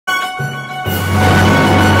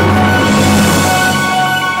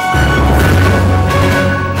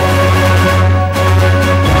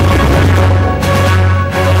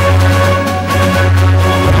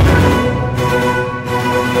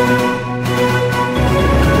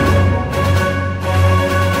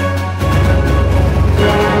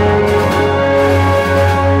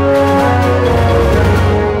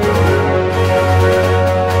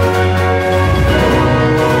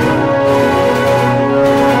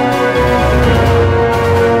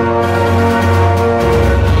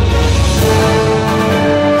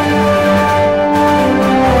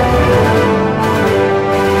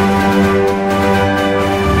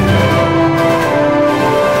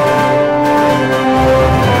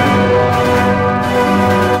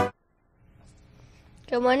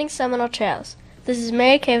Good morning, Seminole Trails. This is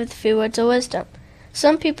Mary Kay with a few words of wisdom.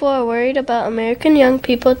 Some people are worried about American young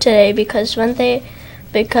people today because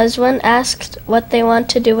when asked what they want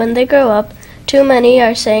to do when they grow up, too many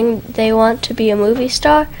are saying they want to be a movie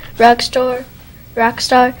star, rock star, rap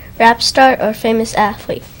star, or famous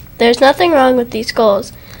athlete. There's nothing wrong with these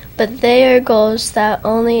goals, but they are goals that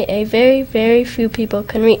only a very, very few people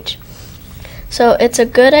can reach. So it's a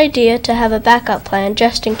good idea to have a backup plan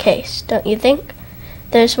just in case, don't you think?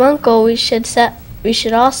 There's one goal we should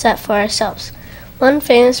all set for ourselves. One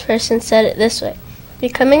famous person said it this way: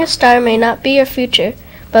 becoming a star may not be your future,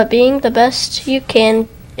 but being the best you can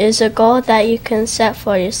is a goal that you can set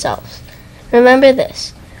for yourselves. Remember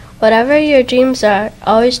this: whatever your dreams are,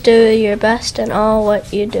 always do your best in all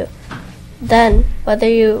what you do. Then, whether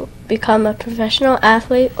you become a professional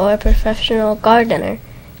athlete or a professional gardener,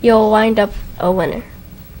 you'll wind up a winner.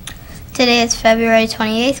 Today is February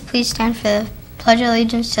 28th. Please stand for the Pledge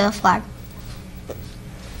Allegiance to the flag.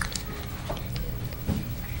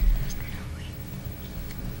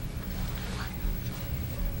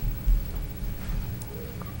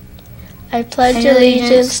 I pledge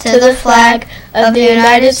allegiance to the flag of the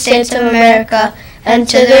United States of America and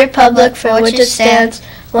to the republic for which it stands,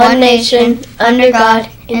 one nation, under God,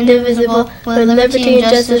 indivisible, with liberty and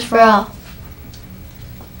justice for all.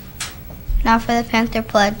 Now for the Panther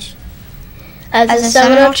Pledge. As a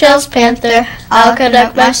Seminole Trails Panther, I'll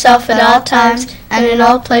conduct myself at all times and in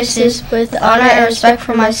all places with honor and respect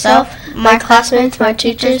for myself, my classmates, my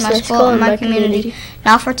teachers, my school, and my community.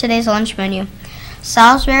 Now for today's lunch menu.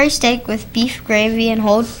 Salisbury steak with beef gravy and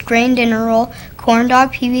whole grain dinner roll, corn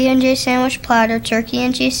dog, PB&J sandwich platter, turkey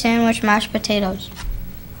and cheese sandwich, mashed potatoes.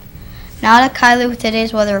 Now to Kylie with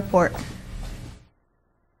today's weather report.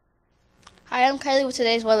 Hi, I'm Kylie with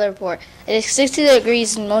today's weather report. It is 60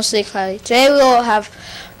 degrees and mostly cloudy. Today we will have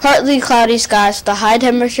partly cloudy skies with a high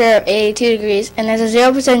temperature of 82 degrees and there's a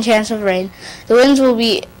 0% chance of rain. The winds will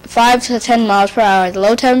be 5 to 10 miles per hour. The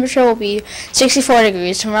low temperature will be 64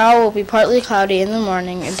 degrees. Tomorrow will be partly cloudy in the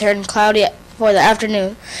morning and turn cloudy for the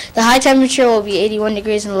afternoon. The high temperature will be 81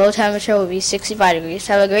 degrees and the low temperature will be 65 degrees.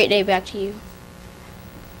 Have a great day. Back to you.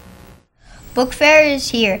 Book fair is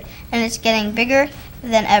here and it's getting bigger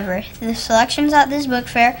than ever. The selections at this book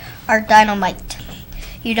fair are dynamite.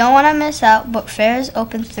 You don't want to miss out. Book fair is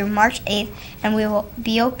open through March 8th and we will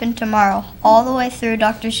be open tomorrow all the way through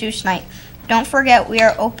Dr. Seuss night. Don't forget, we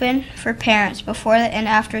are open for parents before and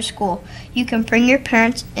after school. You can bring your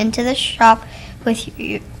parents into the shop with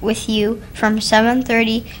you from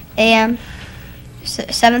 7:30 a.m.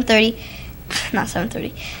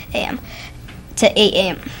 to 8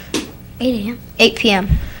 a.m. 8 p.m.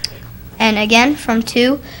 and again from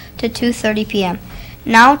 2 to 2:30 p.m.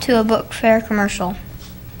 Now to a book fair commercial.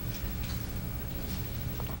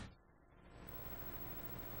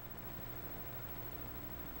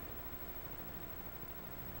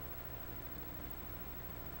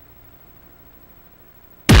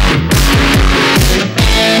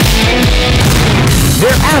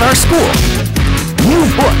 They're at our school. New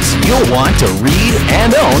books you'll want to read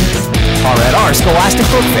and own are at our Scholastic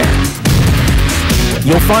Book Fair.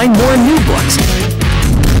 You'll find more new books,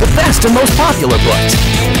 the best and most popular books,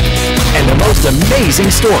 and the most amazing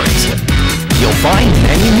stories. You'll find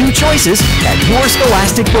many new choices at your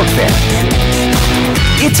Scholastic Book Fair.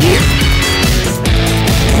 It's here.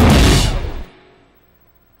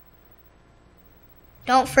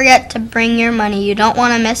 Don't forget to bring your money. You don't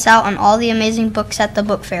want to miss out on all the amazing books at the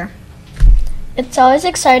book fair. It's always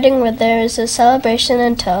exciting when there is a celebration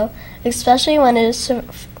in tow, especially when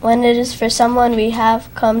it is for someone we have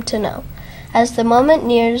come to know. As the moment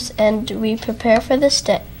nears and we prepare for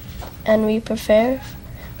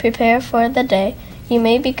prepare for the day, you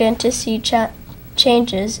may begin to see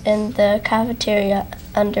changes in the cafeteria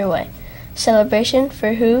underway. Celebration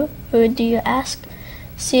for who? Who do you ask?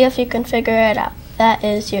 See if you can figure it out. That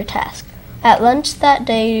is your task. At lunch that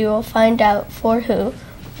day, you will find out for who.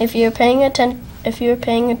 If you're paying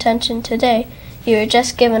attention today, you were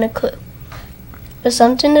just given a clue. But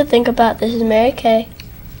something to think about. This is Mary Kay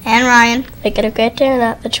and Ryan. Make it a great day or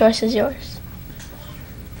not. The choice is yours.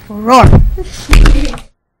 Roar.